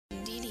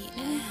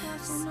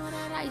on all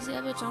that ice,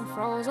 yeah, bitch, I'm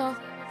froze up.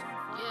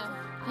 Yeah.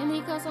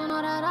 Henny cups on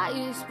all that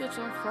ice, bitch,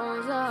 I'm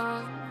froze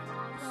up.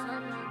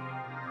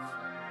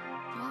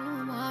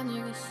 All my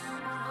niggas.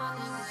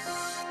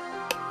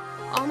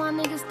 All my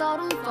niggas throw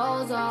them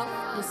foes up.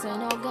 This ain't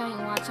no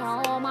game, watch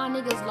how all my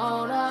niggas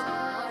load up.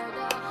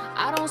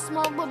 I don't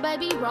smoke, but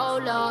baby,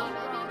 roll up.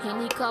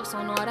 Henny cups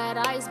on all that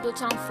ice,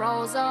 bitch, I'm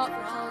froze up.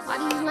 Why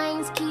these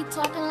lanes keep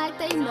talking like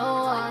they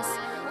know us?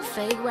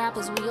 Fake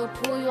rappers, we'll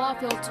pull you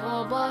off your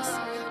tour bus.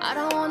 I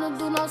don't wanna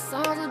do no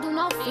songs or do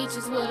no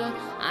features with them.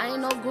 I ain't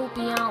no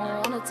groupie, I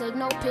don't wanna take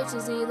no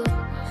pictures either.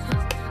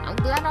 I'm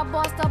glad I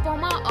bossed up on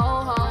my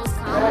old hoes.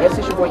 Yes,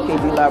 it's your boy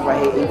KD Live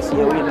right here,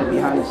 INTL. We're in the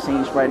behind the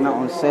scenes right now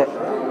on set.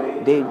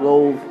 Dej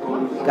Loaf,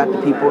 got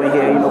the people in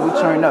here. You know, we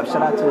turn up.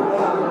 Shout out to,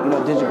 you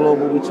know,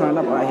 Digiglobal. We turn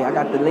up right here. I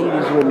got the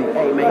ladies with me.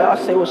 Hey, man, y'all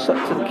say what's up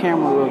to the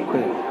camera real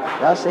quick.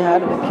 Y'all say hi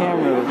to the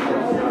camera real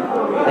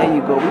quick. There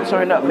you go. We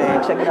turn up,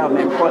 man. Check it out,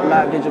 man. Report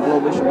live,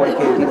 Digiglobal. It's your boy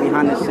KD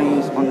behind the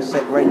scenes on the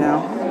set right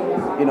now.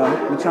 You know,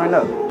 we turn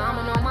up.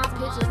 Mama know my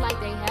pictures like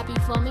they happy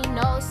for me,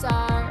 no sir.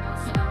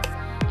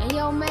 And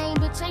your main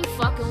bitch ain't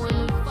fucking with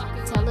me.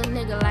 Tell a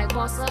nigga like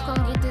boss up,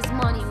 come get this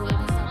money with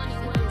me.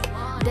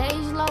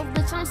 Dej Loaf,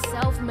 bitch, I'm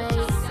self-made.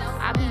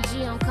 I be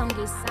GM, come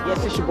get signed.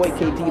 Yes, it's your boy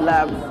KD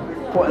Live,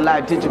 reporting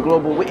live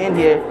Digiglobal. We're in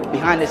here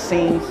behind the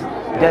scenes.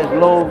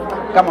 Dej Loaf,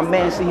 got my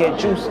man see here,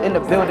 Juice in the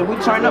building. We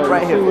turn up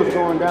right here. See what's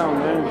going down,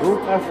 man.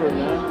 Group effort,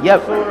 man.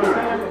 Yep.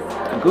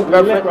 Group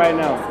effort right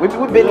now.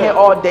 We've been here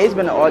all day. It's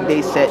been an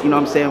all-day set. You know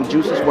what I'm saying?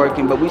 Juice is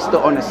working, but we still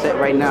on the set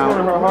right now. It's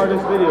one of her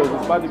hardest videos.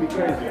 It's about to be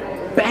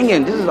crazy.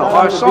 Banging. This is a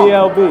hard song.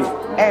 BLB.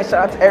 And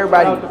shout out to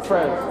everybody. Shout out to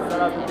Prez.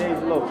 Shout out to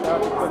Dej Loaf. Shout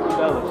out to Kweku,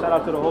 Dela. Shout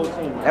out to the whole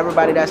team.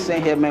 Everybody that's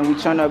in here, man. We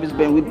turn up. It's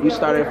been we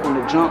started from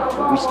the jump.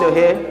 We still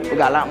here. We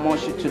got a lot more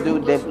shit to do.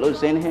 Dej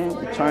Loaf's in here.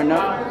 We turn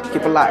up.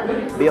 Keep it locked.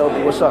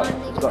 BLB, what's up?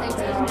 Let's go.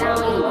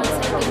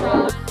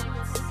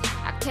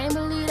 I can't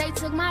believe they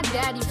took my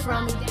daddy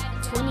from me.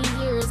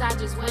 20 years, I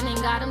just went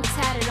and got him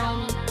tatted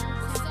on me.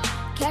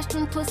 Catch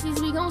them pussies,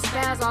 we gon'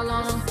 spaz all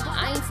on them.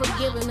 I ain't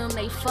forgiving them,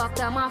 they fucked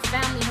up my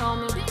family,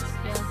 homie.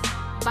 Yeah.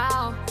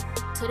 Bow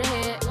to the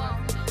head.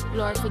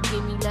 Lord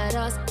forgive me, let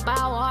us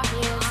bow our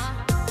heads.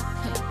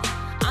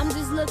 I'm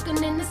just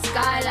looking in the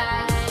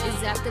skylight.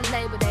 It's after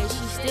Labor Day,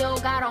 she still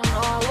got on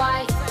all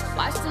white.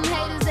 Watch them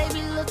haters, they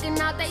be looking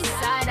out they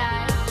side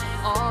eye.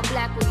 All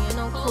black, we in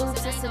them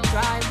coops, it's a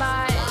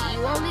drive-by.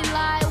 You only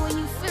lie when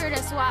you fear,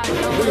 that's why I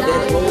don't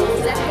lie.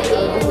 Cause at the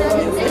end of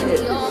the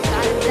day, we all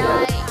gotta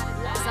die.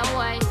 Some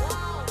way,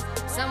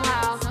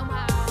 somehow,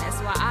 that's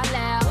why I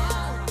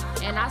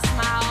laugh and I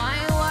smile. I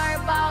ain't